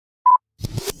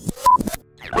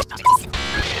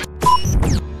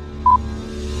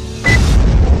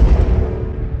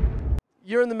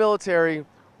you're in the military.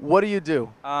 What do you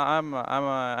do? I'm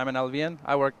an LVN.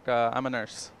 I work. I'm a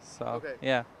nurse. So Okay.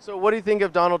 yeah. So what do you think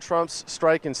of Donald Trump's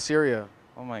strike in Syria?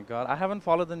 Oh my God, I haven't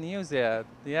followed the news yet.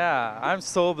 Yeah, I'm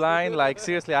so blind. Like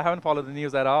seriously, I haven't followed the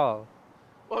news at all.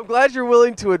 Well, I'm glad you're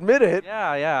willing to admit it.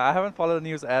 Yeah, I haven't followed the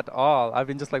news at all. I've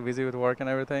been just like busy with work and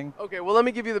everything. Okay, well, let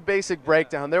me give you the basic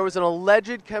breakdown. There was an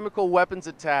alleged chemical weapons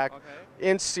attack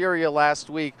in Syria last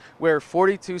week where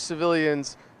 42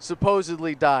 civilians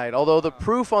supposedly died, although the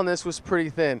proof on this was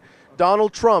pretty thin.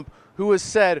 Donald Trump, who has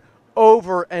said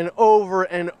over and over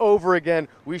and over again,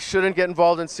 we shouldn't get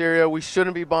involved in Syria, we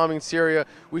shouldn't be bombing Syria,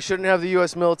 we shouldn't have the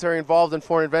U.S. military involved in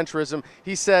foreign adventurism.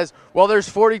 He says, well, there's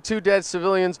 42 dead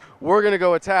civilians, we're going to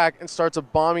go attack, and starts a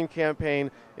bombing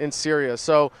campaign in Syria.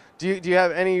 So do you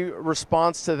have any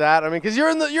response to that? I mean, because you're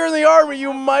in the army,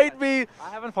 you might be. I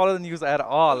haven't followed the news at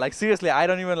all. Like seriously, I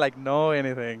don't even like know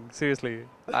anything. Seriously,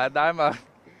 I'm a.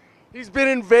 He's been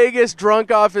in Vegas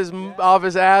drunk off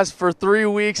his ass for 3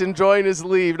 weeks enjoying his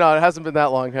leave. No, it hasn't been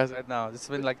that long, has it? No, it's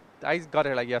been like, I got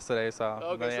here like yesterday, so.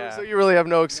 Okay, yeah. so you really have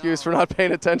no excuse for not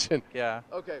paying attention. Yeah.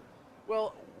 Okay.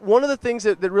 Well, one of the things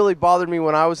that really bothered me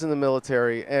when I was in the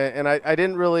military, and I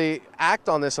didn't really act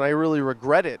on this and I really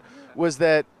regret it, was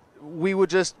that we would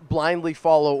just blindly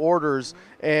follow orders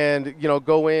and,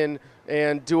 go in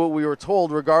and do what we were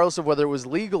told, regardless of whether it was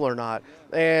legal or not,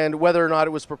 and whether or not it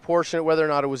was proportionate, whether or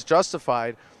not it was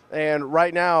justified. And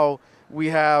right now, we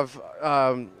have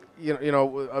a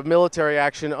military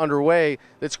action underway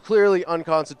that's clearly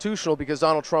unconstitutional because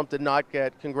Donald Trump did not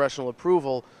get congressional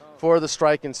approval for the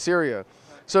strike in Syria.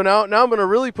 So now I'm going to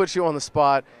really put you on the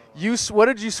spot. What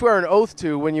did you swear an oath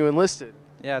to when you enlisted?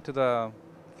 Yeah, to the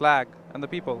flag and the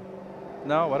people.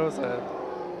 No, what was it?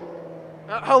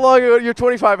 How long ago? You're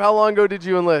 25. How long ago did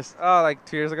you enlist? Oh, like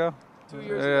 2 years ago. 2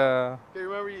 years ago. Okay,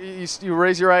 remember you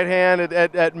raise your right hand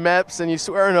at MEPS and you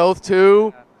swear an oath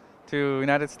to? To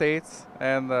United States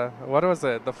and what was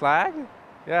it? The flag?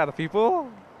 Yeah, the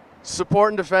people.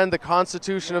 Support and defend the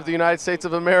Constitution of the United States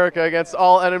of America against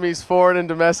all enemies, foreign and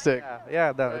domestic.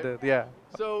 Yeah, that did. Yeah.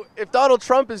 So if Donald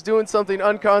Trump is doing something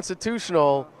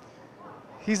unconstitutional,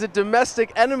 he's a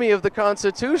domestic enemy of the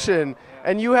Constitution,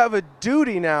 and you have a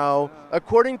duty now,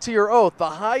 according to your oath, the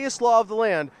highest law of the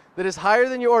land, that is higher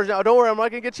than yours. Now, don't worry, I'm not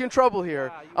going to get you in trouble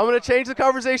here. I'm going to change the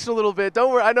conversation a little bit.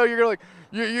 Don't worry, I know you're going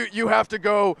to you have to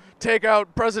go take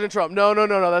out President Trump. No,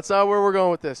 that's not where we're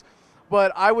going with this.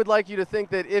 But I would like you to think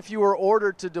that if you were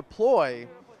ordered to deploy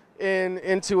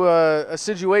into a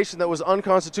situation that was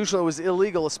unconstitutional, that was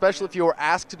illegal, especially if you were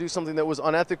asked to do something that was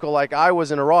unethical like I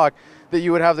was in Iraq, that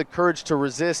you would have the courage to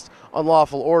resist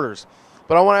unlawful orders.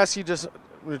 But I want to ask you, just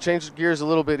to change gears a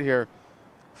little bit here.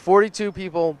 42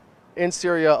 people in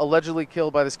Syria allegedly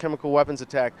killed by this chemical weapons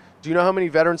attack. Do you know how many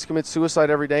veterans commit suicide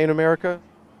every day in America?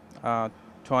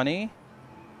 20.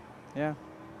 Yeah.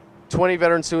 20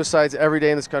 veteran suicides every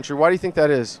day in this country. Why do you think that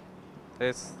is?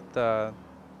 It's the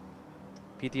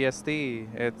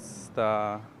PTSD. It's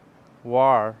the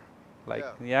war. Like,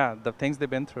 yeah, the things they've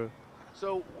been through.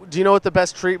 So, do you know what the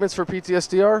best treatments for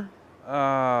PTSD are?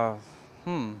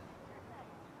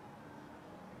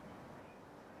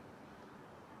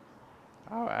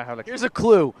 Oh, I have like. Here's a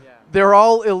clue. Yeah. They're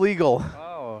all illegal.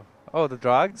 Oh, the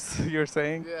drugs you're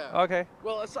saying? Yeah. Okay.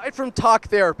 Well, aside from talk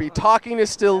therapy, talking is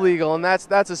still legal, and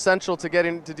that's essential to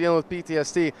getting to dealing with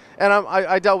PTSD. And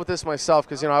I dealt with this myself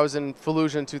because I was in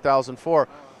Fallujah in 2004.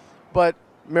 But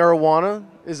marijuana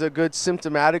is a good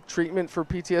symptomatic treatment for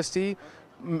PTSD.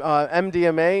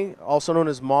 MDMA, also known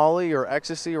as Molly or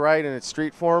ecstasy, right, in its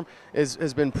street form,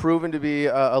 has been proven to be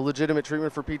a legitimate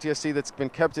treatment for PTSD that's been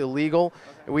kept illegal.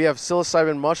 And we have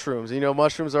psilocybin mushrooms.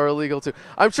 Mushrooms are illegal too.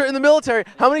 I'm sure in the military,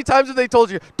 how many times have they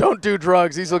told you, don't do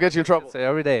drugs, these will get you in trouble? So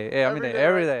every day. Yeah,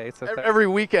 every day. It's every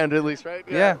weekend at least, right?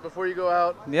 Yeah. Before you go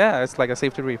out? Yeah, it's like a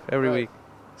safety brief every week.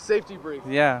 Safety brief.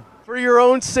 Yeah. For your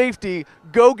own safety,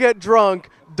 go get drunk,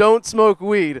 don't smoke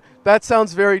weed. That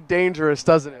sounds very dangerous,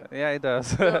 doesn't it? Yeah, it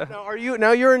does.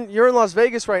 Now you're in Las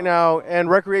Vegas right now, and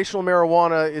recreational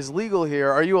marijuana is legal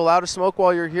here. Are you allowed to smoke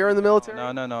while you're here in the military?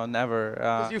 No, never.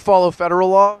 Because you follow federal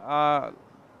law?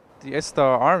 It's the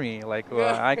army. Like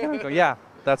I can't go. Yeah,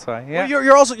 that's why. Yeah.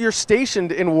 Well, you're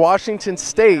stationed in Washington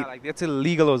State. Yeah, like it's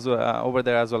illegal over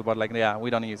there as well. But like, yeah,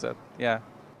 we don't use it. Yeah.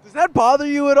 Does that bother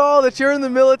you at all that you're in the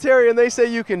military and they say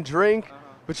you can drink,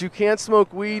 but you can't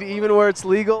smoke weed even where it's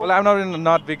legal? Well, I'm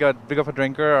not big of a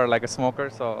drinker or like a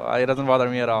smoker, so it doesn't bother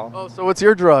me at all. Oh, so what's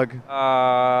your drug?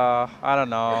 I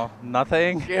don't know.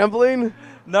 Nothing. Gambling?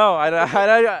 No, I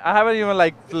haven't even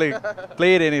like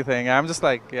played anything. I'm just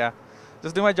like, yeah,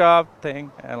 just do my job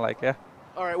thing and like, yeah.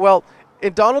 All right, well,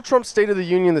 in Donald Trump's State of the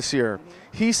Union this year,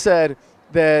 he said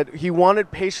that he wanted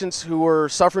patients who were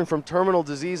suffering from terminal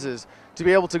diseases to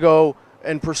be able to go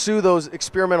and pursue those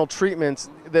experimental treatments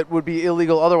that would be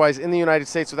illegal otherwise in the United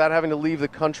States without having to leave the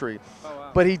country.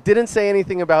 But he didn't say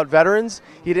anything about veterans.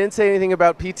 He didn't say anything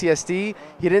about PTSD.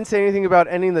 He didn't say anything about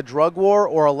ending the drug war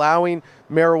or allowing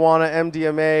marijuana,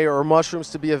 MDMA, or mushrooms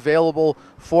to be available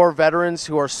for veterans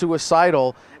who are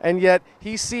suicidal. And yet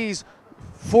he sees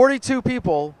 42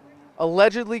 people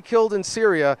allegedly killed in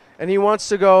Syria, and he wants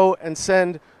to go and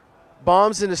send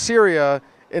bombs into Syria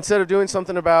instead of doing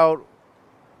something about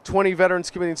 20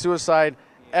 veterans committing suicide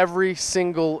every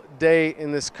single day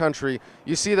in this country.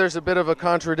 You see there's a bit of a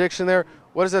contradiction there.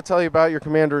 What does that tell you about your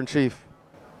commander-in-chief?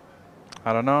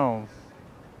 I don't know.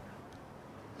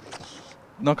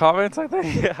 No comments, I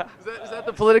think. Yeah. Is that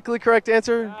the politically correct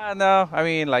answer? No, I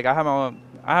mean, like I have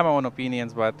my own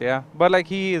opinions, but yeah, but like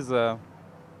he's a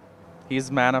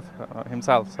man of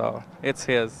himself, so it's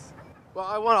his.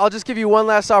 Well, I'll just give you one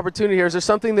last opportunity here. Is there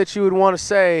something that you would want to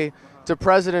say to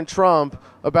President Trump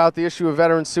about the issue of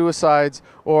veteran suicides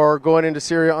or going into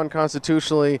Syria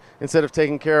unconstitutionally instead of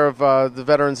taking care of the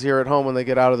veterans here at home when they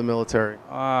get out of the military?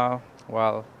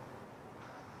 Well,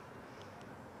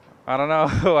 I don't know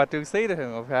what to say to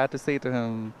him. If I had to say to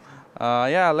him,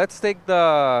 yeah, let's take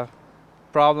the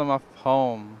problem of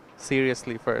home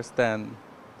seriously first, then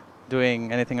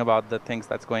doing anything about the things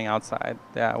that's going outside.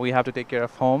 Yeah, we have to take care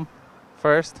of home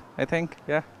first, I think.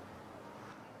 Yeah.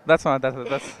 That's fine. That's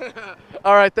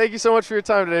All right. Thank you so much for your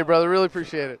time today, brother. Really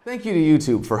appreciate it. Thank you to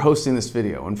YouTube for hosting this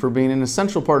video and for being an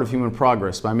essential part of human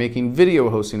progress by making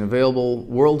video hosting available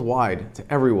worldwide to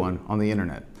everyone on the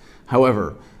internet.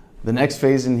 However, the next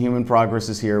phase in human progress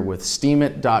is here with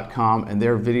Steemit.com and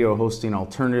their video hosting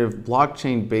alternative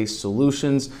blockchain-based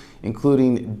solutions,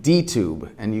 including DTube.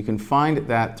 And you can find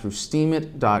that through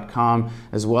Steemit.com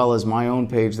as well as my own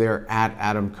page there at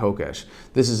Adam Kokesh.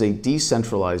 This is a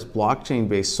decentralized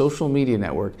blockchain-based social media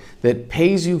network that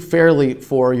pays you fairly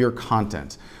for your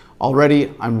content.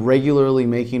 Already, I'm regularly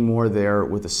making more there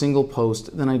with a single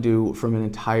post than I do from an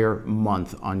entire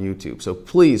month on YouTube. So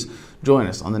please join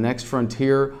us on the next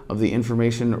frontier of the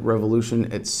information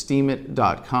revolution at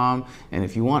Steemit.com. And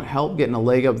if you want help getting a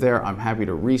leg up there, I'm happy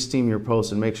to re-steam your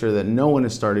posts and make sure that no one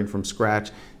is starting from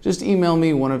scratch. Just email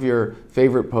me one of your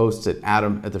favorite posts at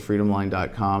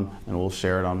adam@thefreedomline.com and we'll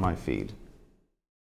share it on my feed.